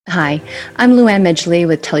Hi, I'm Louanne Midgley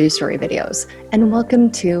with Tell You Story Videos, and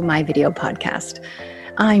welcome to my video podcast.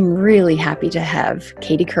 I'm really happy to have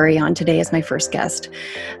Katie Currie on today as my first guest.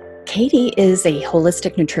 Katie is a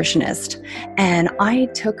holistic nutritionist, and I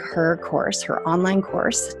took her course, her online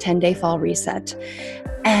course, 10-Day Fall Reset,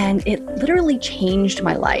 and it literally changed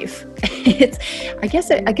my life. I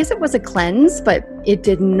guess it was a cleanse, but it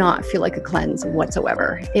did not feel like a cleanse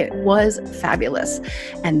whatsoever. It was fabulous,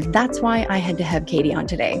 and that's why I had to have Katie on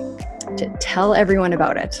today to tell everyone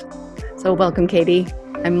about it. So welcome, Katie.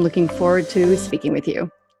 I'm looking forward to speaking with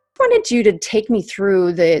you. I wanted you to take me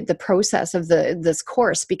through the process of this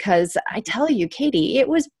course, because I tell you, Katie, it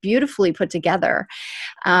was beautifully put together.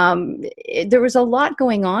 There was a lot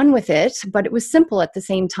going on with it, but it was simple at the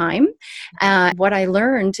same time. What I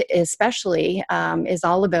learned especially is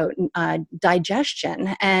all about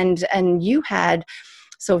digestion, and you had.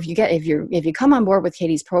 So if you come on board with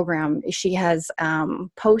Katie's program, she has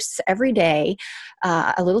posts every day,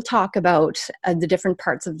 a little talk about the different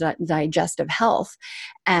parts of the digestive health,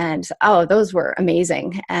 and those were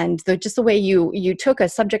amazing. And just the way you took a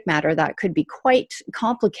subject matter that could be quite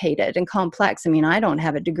complicated and complex. I mean, I don't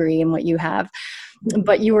have a degree in what you have,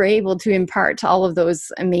 but you were able to impart all of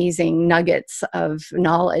those amazing nuggets of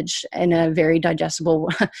knowledge in a very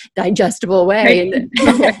digestible way.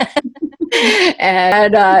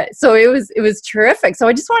 And so it was terrific. So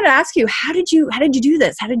I just wanted to ask you, how did you do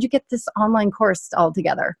this? How did you get this online course all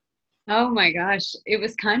together? Oh my gosh. It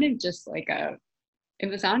was kind of just it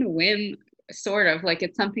was on a whim, sort of like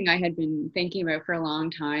it's something I had been thinking about for a long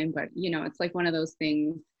time, but it's like one of those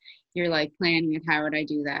things you're like planning it. How would I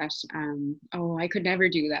do that? I could never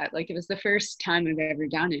do that. Like it was the first time I've ever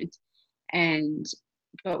done it.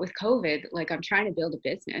 But with COVID, like I'm trying to build a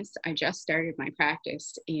business. I just started my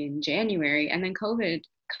practice in January, and then COVID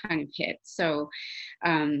kind of hit. So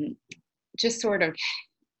just sort of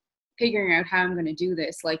figuring out how I'm going to do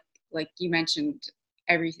this. Like you mentioned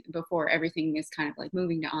everything is kind of like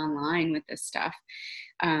moving to online with this stuff.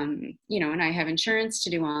 And I have insurance to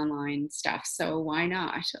do online stuff. So why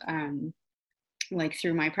not? Like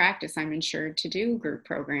through my practice, I'm insured to do group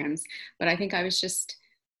programs. But I think I was just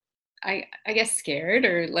I guess scared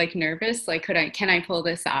or like nervous, like can I pull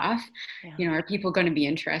this off? Yeah. Are people going to be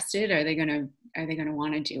interested? Are they going to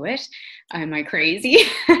want to do it? Am I crazy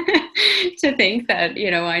to think that,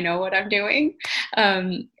 I know what I'm doing?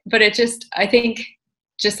 But I think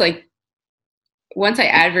just like once I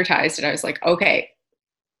advertised it, I was like, okay,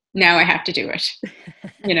 now I have to do it.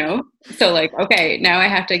 So like, okay, now I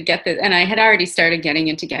have to get this. And I had already started getting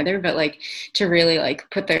it together, but like to really like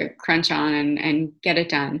put the crunch on and get it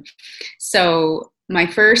done. So my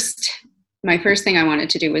first thing I wanted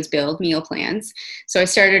to do was build meal plans. So I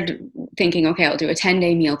started thinking, okay, I'll do a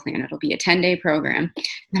 10-day meal plan. It'll be a 10-day program. And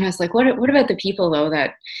then I was like, what about the people though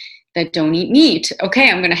that don't eat meat? Okay,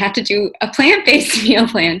 I'm going to have to do a plant-based meal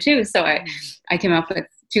plan too. So I came up with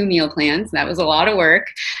 2 meal plans. That was a lot of work,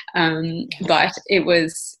 but it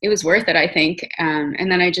was worth it, I think. And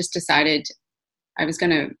then I just decided I was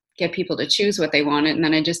going to get people to choose what they wanted. And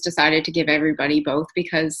then I just decided to give everybody both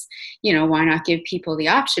because, why not give people the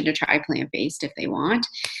option to try plant-based if they want?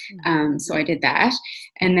 So I did that.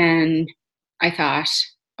 And then I thought,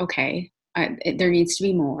 okay, there needs to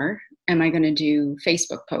be more. Am I going to do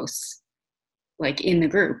Facebook posts like in the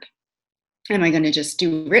group? Am I going to just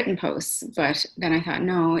do written posts? But then I thought,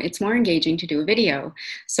 no, it's more engaging to do a video.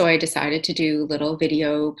 So I decided to do little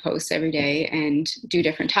video posts every day and do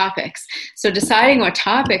different topics. So deciding what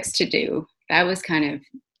topics to do, that was kind of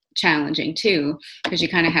challenging too, because you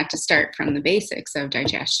kind of have to start from the basics of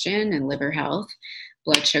digestion and liver health,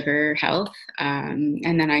 blood sugar health. And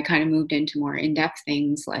then I kind of moved into more in-depth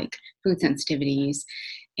things like food sensitivities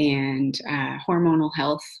and hormonal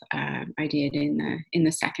health. I did in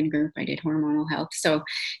the second group, I did hormonal health. So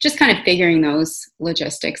just kind of figuring those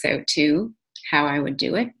logistics out too, how I would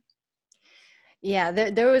do it. Yeah,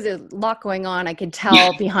 there was a lot going on. I could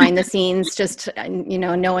tell behind the scenes, just,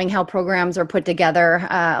 knowing how programs are put together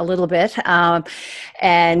a little bit. But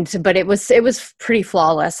it was pretty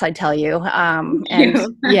flawless, I tell you.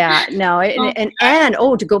 And yeah, no,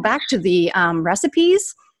 to go back to the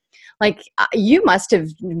recipes, like you must have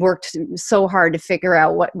worked so hard to figure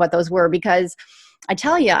out what those were, because I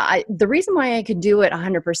tell you, the reason why I could do it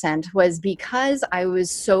 100% was because I was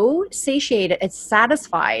so satiated and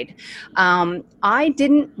satisfied. I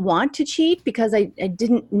didn't want to cheat because I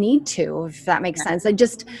didn't need to, if that makes sense.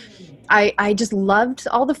 I just loved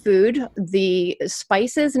all the food, the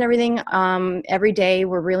spices and everything. Every day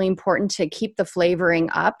were really important to keep the flavoring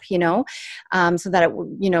up, so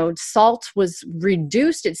that salt was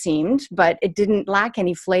reduced, it seemed, but it didn't lack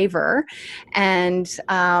any flavor. And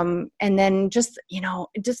then just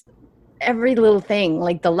every little thing,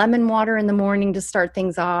 like the lemon water in the morning to start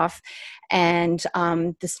things off. And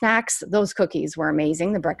the snacks, those cookies were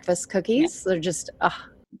amazing. The breakfast Yeah, cookies, they're just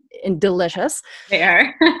and delicious. they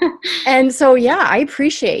are. And so, yeah, I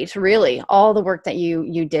appreciate really all the work that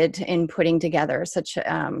you did in putting together such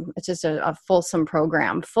it's just a fulsome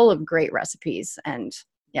program full of great recipes. And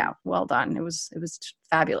yeah, well done. It was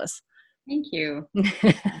fabulous. Thank you.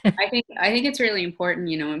 I think it's really important,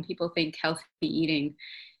 when people think healthy eating,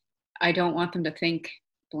 I don't want them to think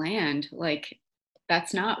bland. Like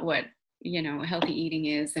that's not what, healthy eating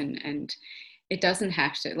is. And it doesn't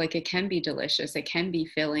have to, like, it can be delicious. It can be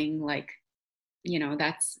filling. Like,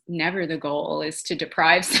 that's never the goal, is to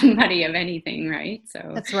deprive somebody of anything. Right.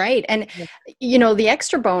 So That's right. And, yeah. the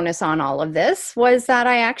extra bonus on all of this was that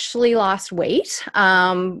I actually lost weight.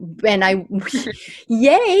 And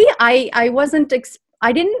yay, I wasn't,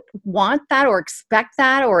 I didn't want that or expect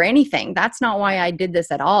that or anything. That's not why I did this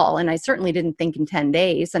at all. And I certainly didn't think in 10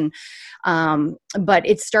 days. And, but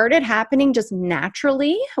it started happening just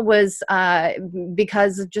naturally, was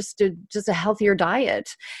because of just a healthier diet.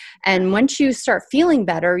 And once you start feeling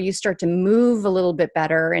better, you start to move a little bit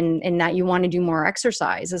better, and that you want to do more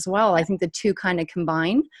exercise as well. I think the two kind of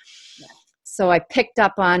combine. Yeah. So I picked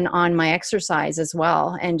up on my exercise as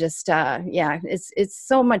well, and just it's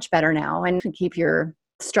so much better now, and to keep your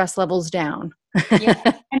stress levels down. Yeah,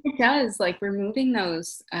 and it does, like, removing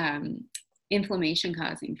those inflammation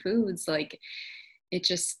causing foods, like it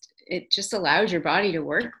just allows your body to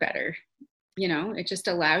work better. It just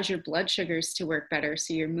allows your blood sugars to work better,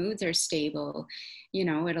 so your moods are stable.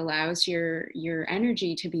 It allows your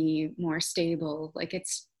energy to be more stable. Like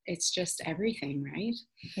it's just everything, right?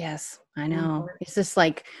 Yes, I know. It's just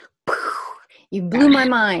like, you blew Yeah. my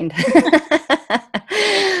mind.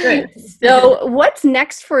 Good. So what's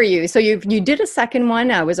next for you? So you did a second one.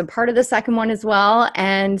 I was a part of the second one as well.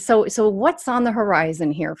 And so what's on the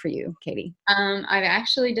horizon here for you, Katie? I've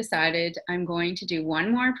actually decided I'm going to do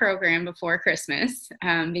one more program before Christmas,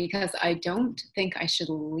 because I don't think I should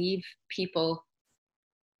leave people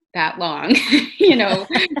that long.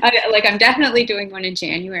 I'm definitely doing one in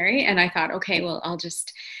January, and I thought, okay, well, I'll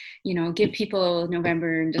just, give people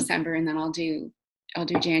November and December, and then I'll do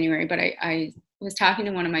January. But I was talking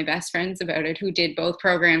to one of my best friends about it, who did both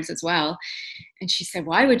programs as well. And she said,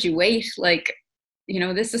 why would you wait? Like,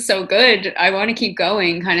 this is so good, I want to keep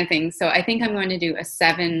going, kind of thing. So I think I'm going to do a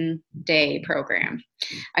 7-day program.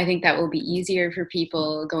 I think that will be easier for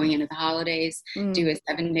people going into the holidays. Do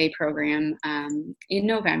a 7-day program in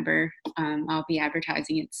November. I'll be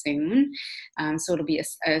advertising it soon. So it'll be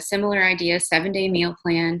a similar idea, 7-day meal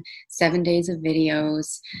plan, 7 days of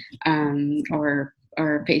videos, or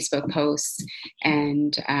Facebook posts,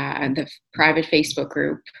 and the private Facebook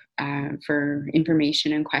group for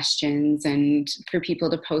information and questions, and for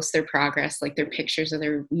people to post their progress, like their pictures of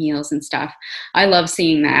their meals and stuff. I love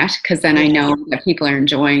seeing that, because then I know that people are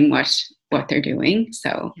enjoying what they're doing.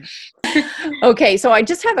 So Okay, so I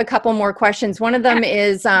just have a couple more questions. One of them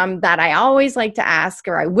is that I always like to ask,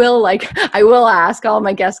 or I will ask all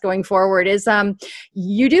my guests going forward, is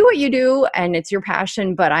you do what you do and it's your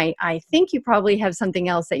passion, but I think you probably have something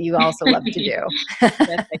else that you also love to do. Yes,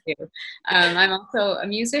 I do. I'm also a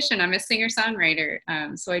musician. I'm a singer-songwriter.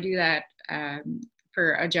 So I do that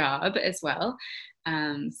for a job as well.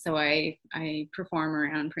 So I perform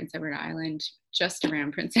around Prince Edward Island, just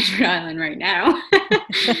around Prince Edward Island right now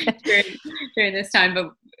during this time.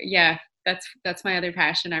 But yeah, that's my other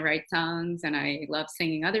passion. I write songs, and I love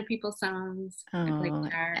singing other people's songs. I play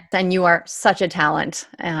guitar. Then you are such a talent,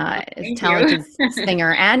 talented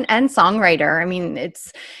singer and songwriter. I mean,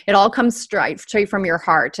 it all comes straight from your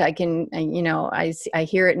heart. I can, I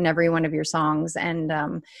hear it in every one of your songs, and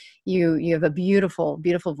you have a beautiful,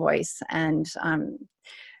 beautiful voice, and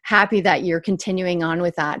happy that you're continuing on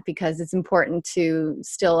with that, because it's important to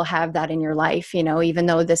still have that in your life. Even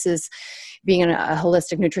though this is, being a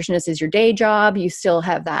holistic nutritionist is your day job, you still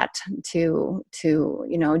have that to do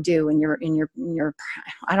in your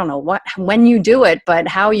I don't know when you do it, but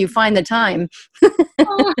how you find the time.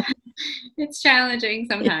 Oh, it's challenging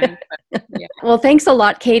sometimes. But yeah. Well, thanks a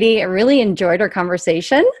lot, Katie. I really enjoyed our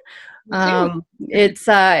conversation.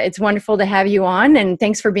 It's wonderful to have you on, and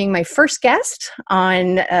thanks for being my first guest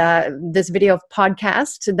on this video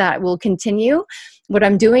podcast that will continue. what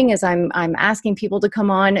I'm doing is I'm asking people to come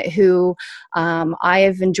on who I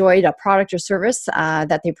have enjoyed a product or service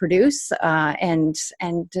that they produce, and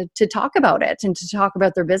to talk about it and to talk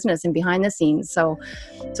about their business and behind the scenes. So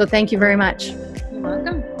thank you very much. You're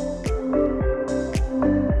welcome.